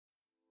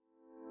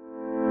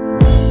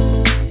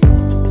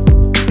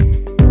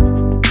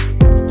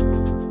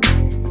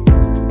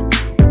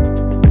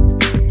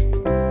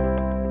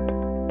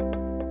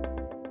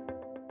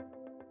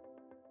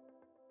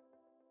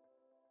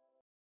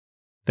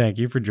Thank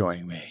you for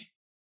joining me.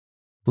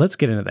 Let's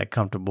get into that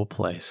comfortable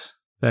place,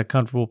 that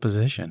comfortable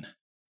position.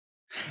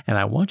 And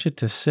I want you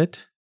to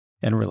sit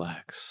and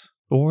relax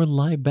or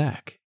lie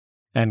back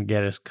and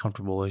get as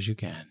comfortable as you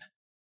can.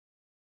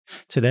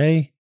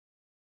 Today,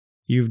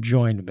 you've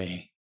joined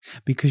me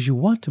because you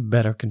want to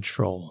better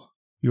control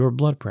your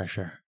blood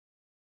pressure.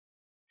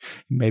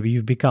 Maybe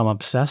you've become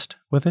obsessed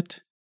with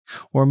it,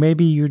 or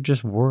maybe you're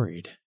just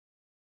worried.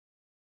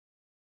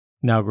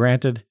 Now,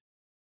 granted,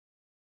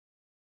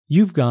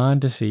 you've gone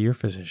to see your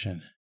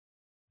physician.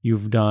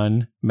 You've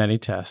done many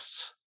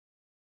tests,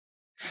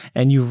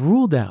 and you've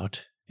ruled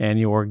out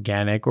any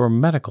organic or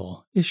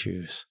medical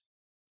issues.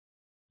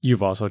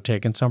 You've also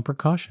taken some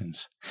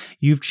precautions.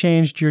 You've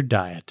changed your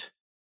diet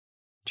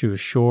to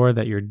assure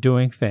that you're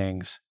doing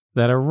things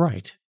that are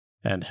right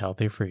and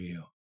healthy for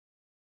you.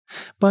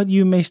 But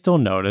you may still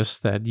notice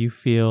that you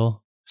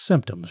feel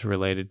symptoms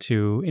related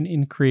to an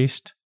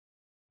increased,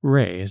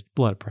 raised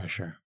blood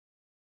pressure.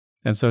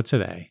 And so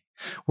today,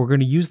 we're going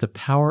to use the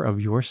power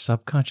of your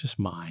subconscious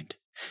mind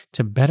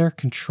to better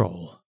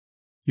control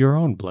your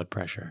own blood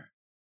pressure,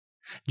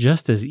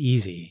 just as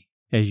easy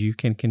as you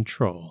can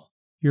control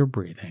your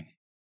breathing.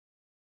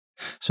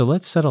 So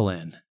let's settle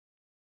in.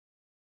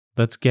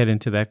 Let's get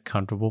into that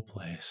comfortable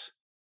place.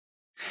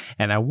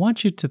 And I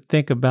want you to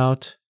think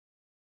about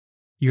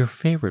your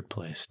favorite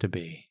place to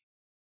be.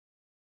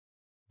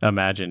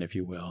 Imagine, if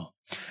you will,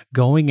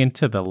 going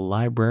into the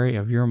library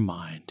of your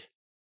mind.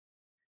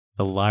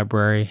 The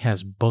library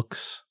has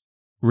books,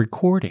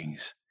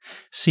 recordings,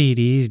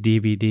 CDs,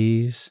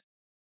 DVDs,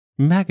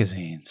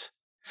 magazines,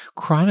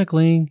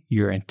 chronicling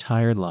your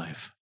entire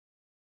life.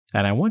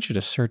 And I want you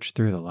to search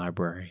through the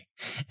library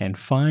and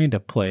find a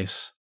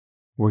place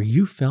where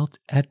you felt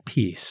at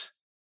peace,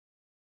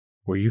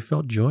 where you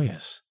felt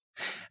joyous.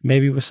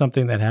 Maybe it was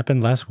something that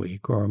happened last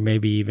week, or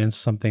maybe even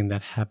something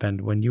that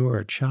happened when you were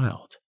a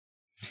child.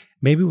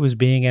 Maybe it was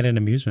being at an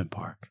amusement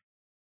park,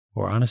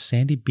 or on a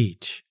sandy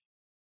beach,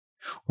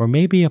 or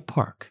maybe a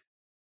park.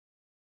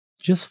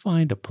 Just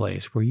find a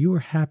place where you were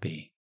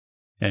happy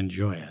and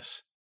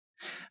joyous.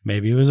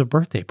 Maybe it was a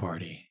birthday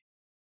party,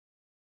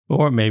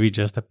 or maybe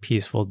just a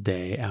peaceful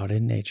day out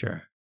in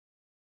nature.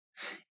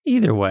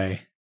 Either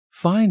way,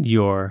 find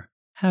your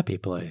happy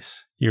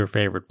place, your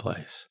favorite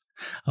place,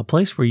 a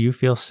place where you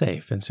feel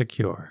safe and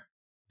secure,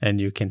 and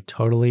you can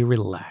totally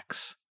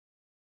relax.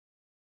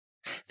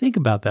 Think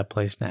about that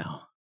place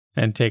now,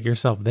 and take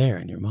yourself there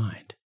in your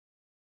mind.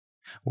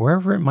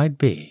 Wherever it might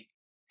be,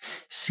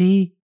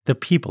 see the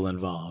people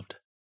involved,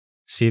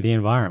 see the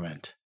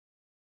environment.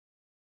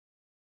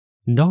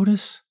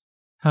 Notice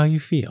how you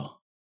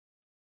feel,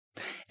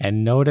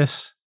 and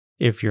notice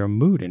if your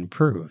mood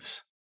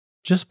improves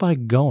just by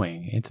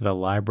going into the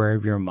library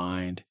of your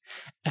mind,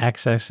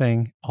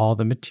 accessing all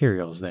the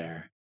materials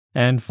there,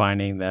 and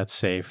finding that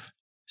safe,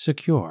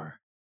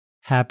 secure,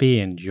 happy,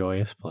 and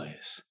joyous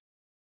place.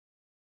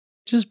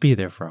 Just be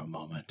there for a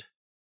moment.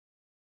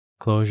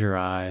 Close your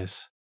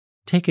eyes,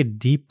 take a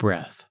deep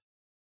breath,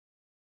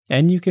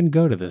 and you can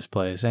go to this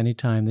place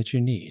anytime that you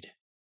need.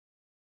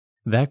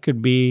 That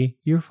could be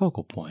your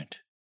focal point,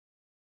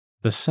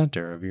 the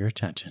center of your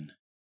attention.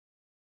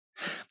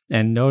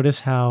 And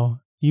notice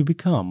how you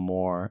become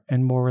more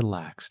and more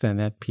relaxed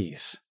and at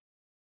peace.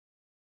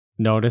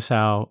 Notice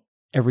how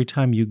every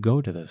time you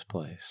go to this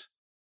place,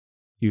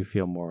 you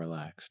feel more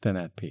relaxed and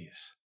at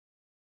peace.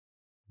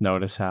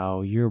 Notice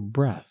how your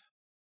breath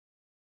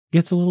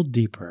gets a little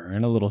deeper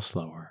and a little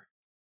slower.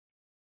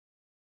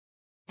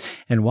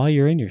 And while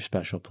you're in your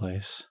special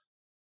place,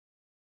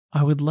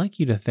 I would like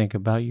you to think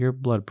about your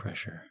blood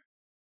pressure.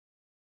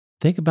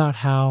 Think about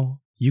how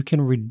you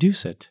can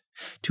reduce it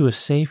to a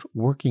safe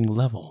working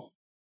level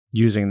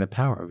using the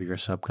power of your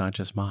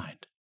subconscious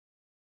mind.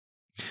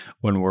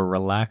 When we're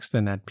relaxed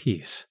and at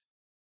peace,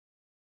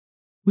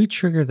 we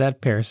trigger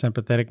that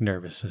parasympathetic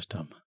nervous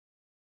system.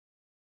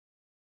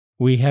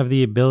 We have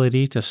the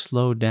ability to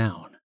slow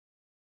down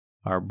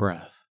our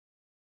breath.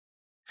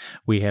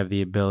 We have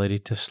the ability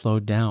to slow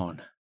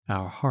down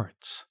our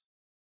hearts.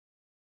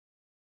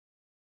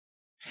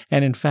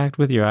 And in fact,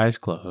 with your eyes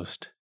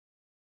closed,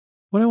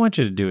 what I want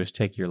you to do is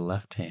take your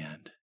left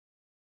hand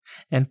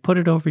and put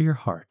it over your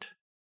heart.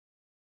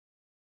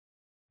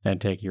 And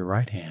take your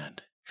right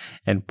hand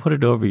and put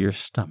it over your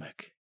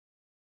stomach.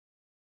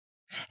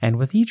 And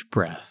with each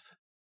breath,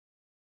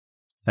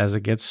 as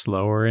it gets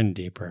slower and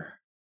deeper,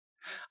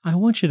 I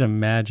want you to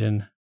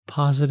imagine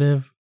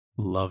positive,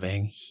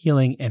 loving,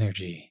 healing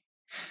energy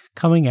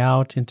coming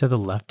out into the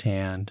left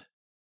hand,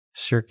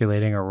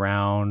 circulating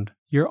around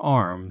your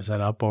arms and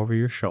up over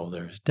your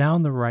shoulders,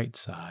 down the right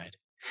side,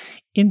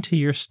 into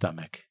your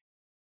stomach.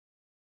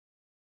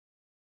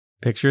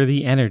 Picture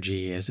the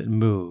energy as it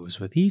moves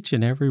with each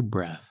and every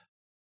breath.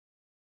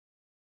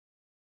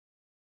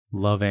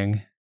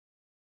 Loving,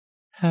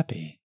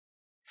 happy,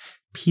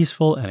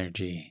 peaceful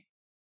energy,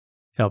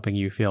 helping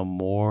you feel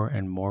more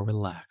and more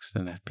relaxed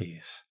and at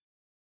peace.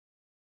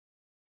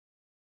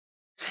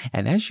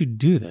 And as you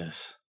do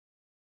this,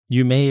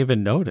 you may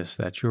even notice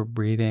that your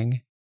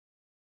breathing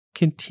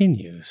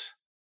continues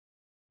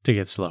to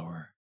get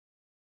slower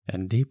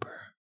and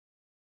deeper.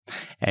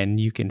 And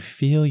you can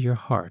feel your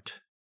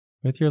heart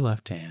with your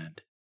left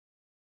hand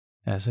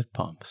as it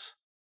pumps.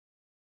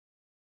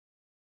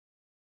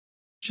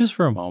 Just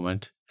for a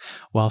moment,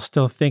 while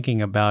still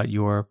thinking about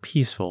your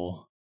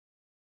peaceful,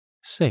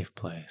 safe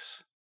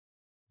place,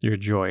 your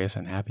joyous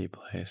and happy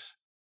place,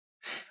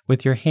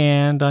 with your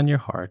hand on your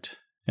heart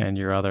and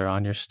your other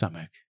on your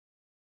stomach,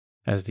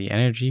 as the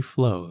energy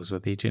flows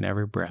with each and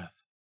every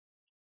breath,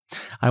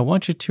 I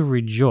want you to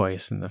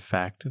rejoice in the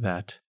fact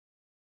that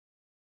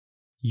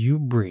you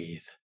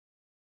breathe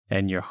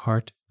and your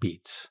heart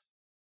beats.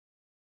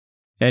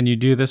 And you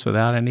do this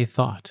without any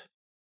thought.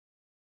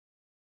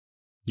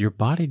 Your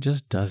body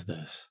just does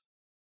this.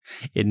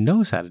 It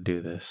knows how to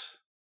do this.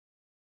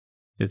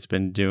 It's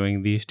been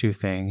doing these two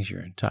things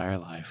your entire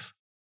life.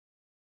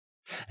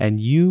 And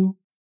you,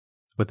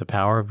 with the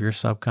power of your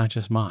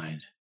subconscious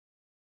mind,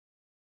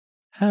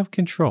 have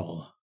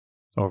control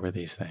over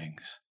these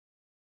things.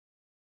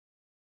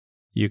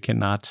 You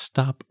cannot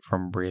stop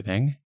from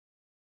breathing,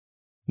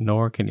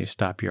 nor can you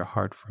stop your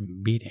heart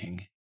from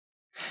beating,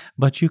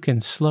 but you can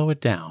slow it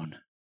down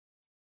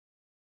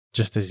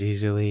just as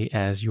easily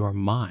as your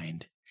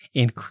mind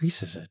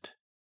increases it.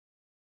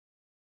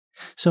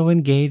 So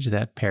engage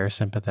that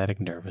parasympathetic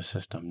nervous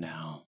system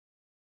now.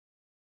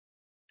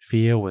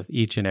 Feel with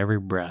each and every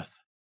breath.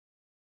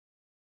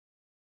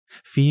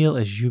 Feel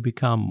as you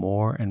become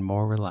more and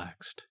more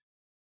relaxed.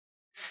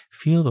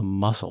 Feel the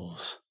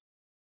muscles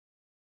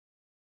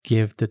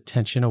give the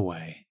tension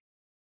away.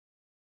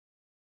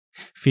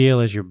 Feel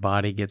as your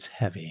body gets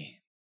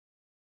heavy,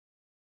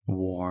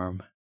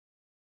 warm,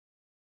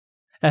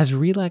 as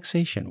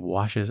relaxation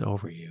washes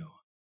over you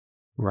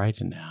right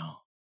now.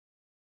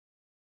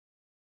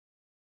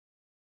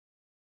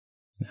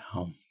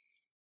 Now,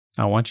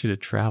 I want you to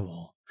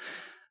travel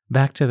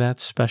back to that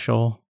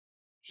special,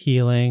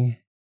 healing,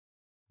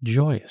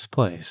 joyous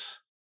place.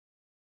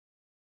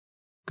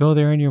 Go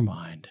there in your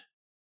mind.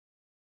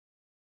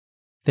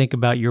 Think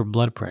about your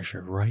blood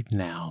pressure right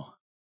now.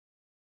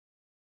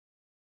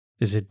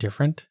 Is it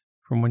different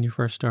from when you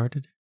first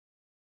started?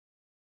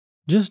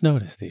 Just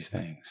notice these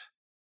things.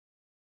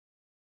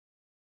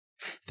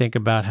 Think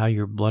about how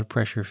your blood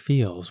pressure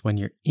feels when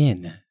you're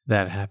in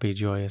that happy,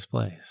 joyous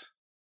place.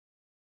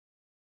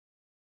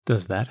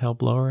 Does that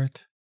help lower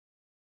it?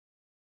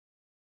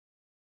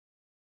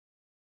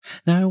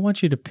 Now I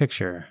want you to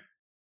picture,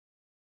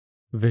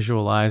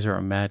 visualize, or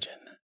imagine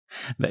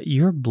that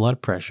your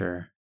blood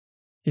pressure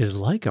is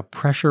like a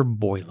pressure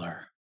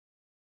boiler.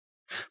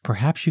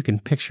 Perhaps you can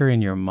picture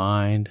in your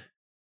mind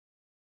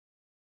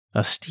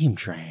a steam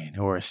train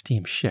or a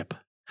steam ship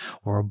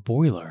or a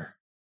boiler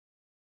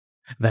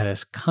that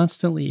is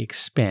constantly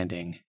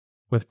expanding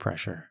with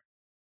pressure.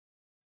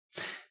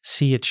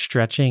 See it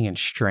stretching and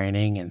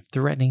straining and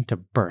threatening to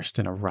burst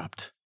and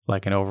erupt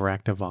like an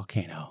overactive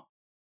volcano.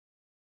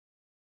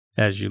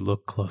 As you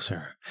look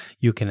closer,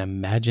 you can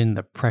imagine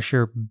the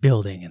pressure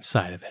building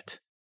inside of it,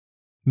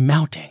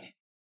 mounting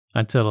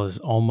until it is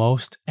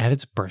almost at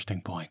its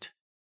bursting point.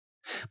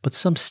 But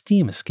some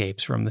steam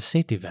escapes from the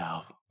safety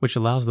valve, which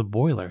allows the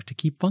boiler to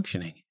keep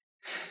functioning.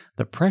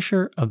 The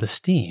pressure of the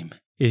steam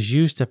is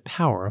used to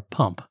power a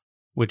pump,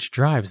 which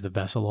drives the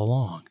vessel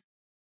along.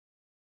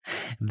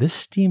 This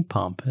steam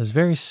pump is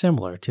very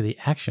similar to the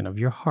action of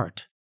your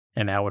heart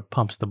and how it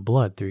pumps the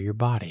blood through your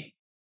body.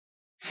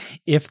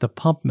 If the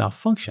pump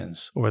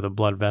malfunctions or the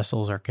blood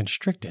vessels are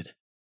constricted,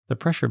 the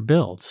pressure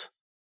builds,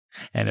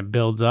 and it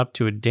builds up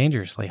to a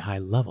dangerously high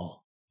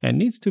level and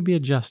needs to be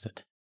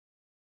adjusted.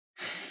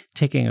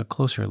 Taking a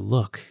closer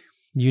look,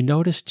 you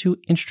notice two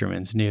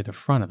instruments near the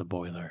front of the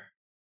boiler.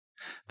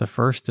 The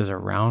first is a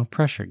round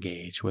pressure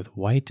gauge with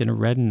white and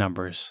red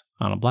numbers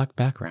on a black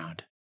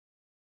background.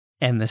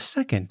 And the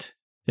second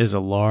is a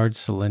large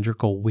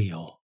cylindrical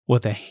wheel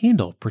with a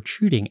handle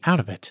protruding out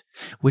of it,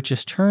 which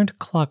is turned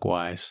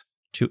clockwise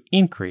to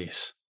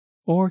increase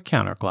or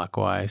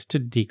counterclockwise to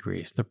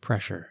decrease the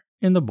pressure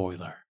in the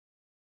boiler.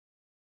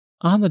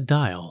 On the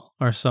dial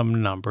are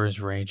some numbers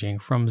ranging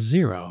from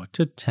 0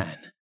 to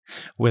 10,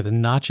 with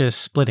notches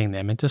splitting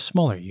them into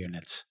smaller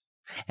units,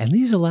 and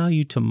these allow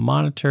you to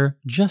monitor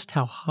just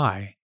how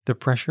high the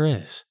pressure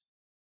is.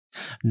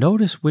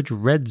 Notice which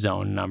red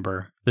zone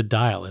number the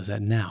dial is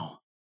at now.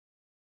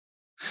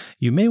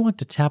 You may want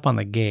to tap on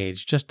the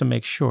gauge just to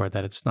make sure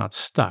that it's not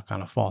stuck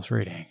on a false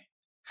reading.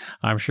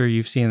 I'm sure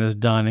you've seen this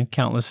done in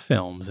countless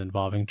films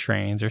involving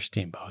trains or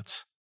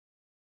steamboats.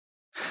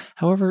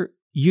 However,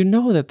 you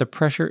know that the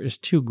pressure is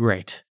too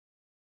great,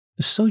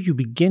 so you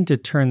begin to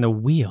turn the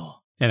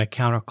wheel in a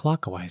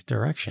counterclockwise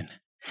direction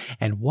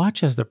and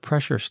watch as the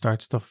pressure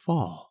starts to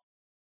fall,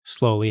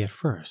 slowly at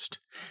first,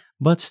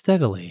 but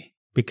steadily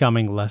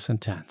becoming less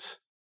intense.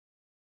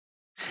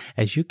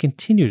 As you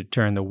continue to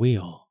turn the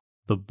wheel,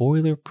 the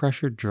boiler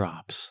pressure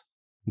drops,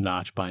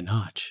 notch by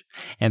notch,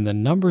 and the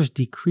numbers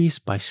decrease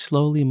by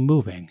slowly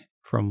moving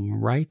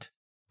from right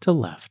to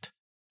left,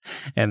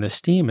 and the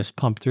steam is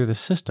pumped through the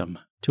system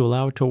to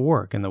allow it to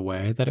work in the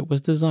way that it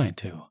was designed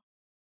to.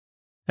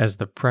 As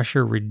the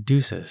pressure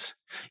reduces,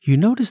 you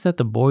notice that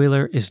the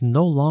boiler is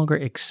no longer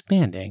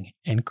expanding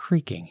and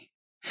creaking,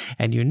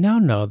 and you now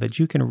know that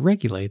you can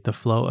regulate the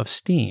flow of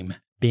steam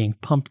being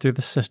pumped through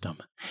the system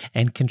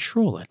and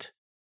control it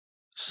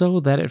so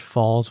that it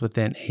falls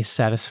within a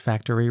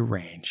satisfactory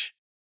range.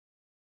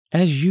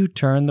 As you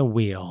turn the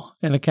wheel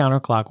in a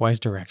counterclockwise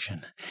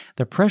direction,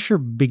 the pressure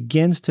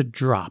begins to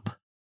drop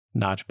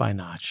notch by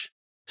notch,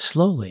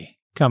 slowly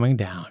coming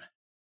down,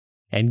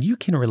 and you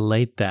can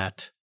relate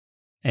that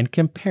and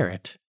compare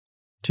it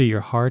to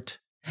your heart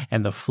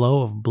and the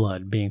flow of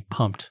blood being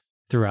pumped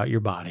throughout your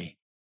body.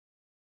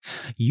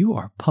 You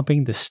are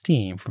pumping the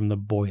steam from the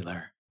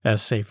boiler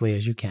as safely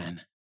as you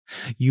can.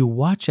 You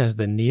watch as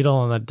the needle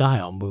on the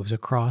dial moves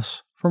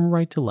across from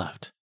right to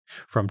left,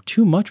 from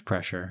too much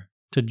pressure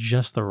to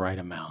just the right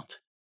amount.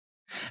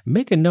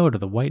 Make a note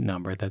of the white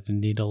number that the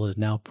needle is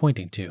now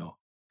pointing to.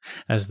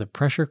 As the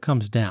pressure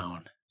comes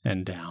down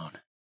and down,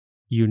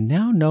 you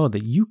now know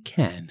that you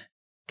can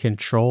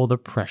control the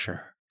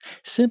pressure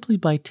simply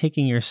by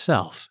taking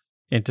yourself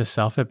into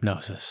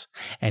self-hypnosis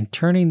and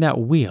turning that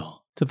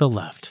wheel to the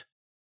left.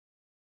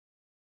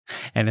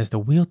 And as the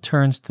wheel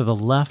turns to the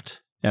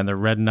left and the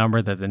red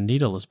number that the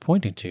needle is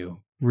pointing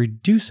to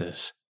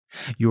reduces,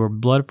 your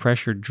blood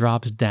pressure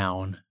drops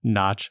down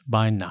notch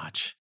by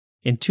notch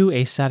into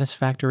a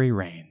satisfactory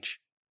range.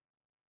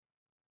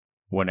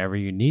 Whenever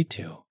you need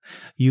to,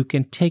 you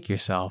can take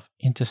yourself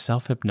into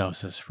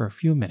self-hypnosis for a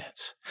few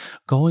minutes,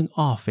 going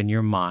off in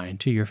your mind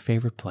to your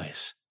favorite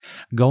place,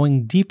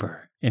 going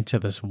deeper into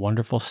this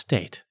wonderful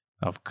state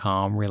of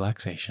calm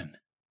relaxation,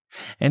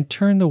 and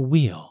turn the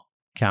wheel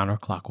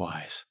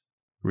counterclockwise,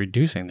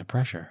 reducing the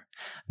pressure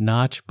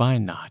notch by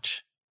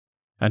notch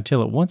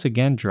until it once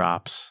again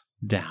drops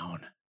down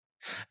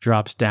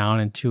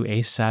into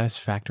a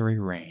satisfactory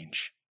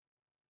range.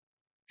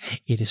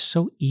 It is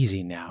so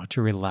easy now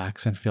to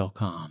relax and feel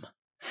calm,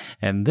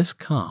 and this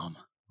calm,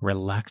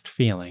 relaxed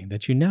feeling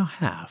that you now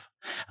have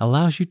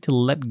allows you to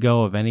let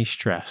go of any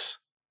stress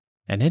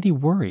and any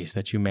worries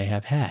that you may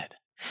have had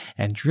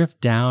and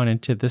drift down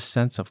into this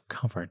sense of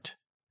comfort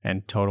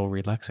and total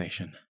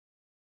relaxation.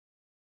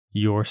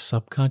 Your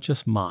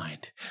subconscious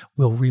mind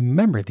will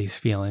remember these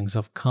feelings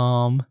of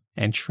calm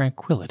and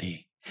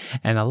tranquility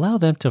and allow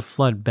them to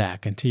flood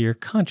back into your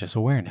conscious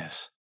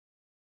awareness.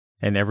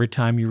 And every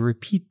time you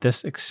repeat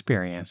this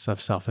experience of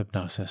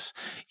self-hypnosis,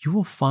 you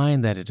will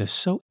find that it is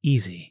so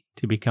easy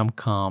to become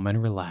calm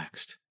and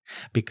relaxed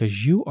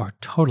because you are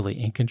totally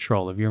in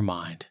control of your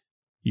mind,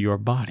 your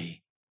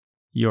body,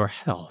 your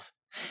health,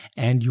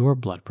 and your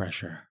blood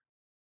pressure.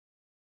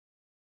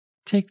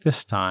 Take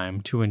this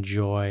time to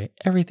enjoy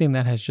everything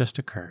that has just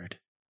occurred.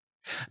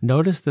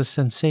 Notice the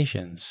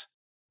sensations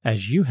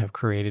as you have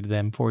created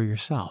them for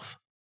yourself.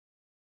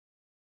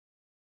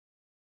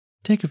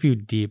 Take a few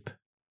deep,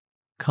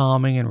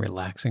 calming and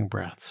relaxing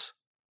breaths.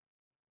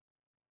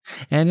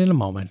 And in a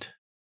moment,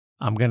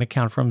 I'm going to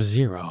count from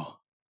 0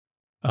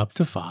 up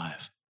to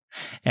 5.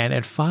 And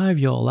at 5,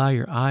 you'll allow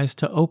your eyes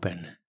to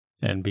open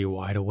and be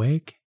wide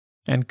awake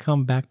and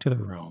come back to the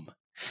room,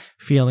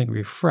 feeling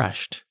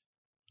refreshed,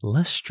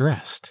 less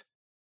stressed,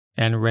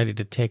 and ready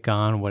to take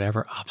on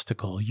whatever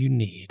obstacle you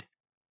need.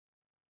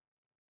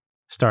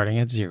 Starting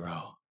at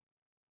 0.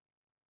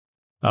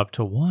 Up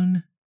to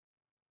 1,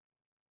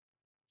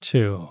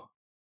 2,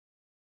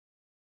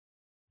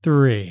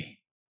 3,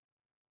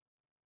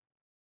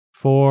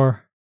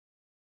 4,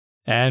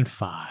 and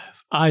 5.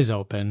 Eyes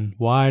open,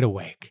 wide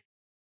awake.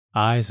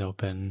 Eyes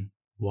open,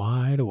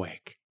 wide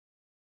awake.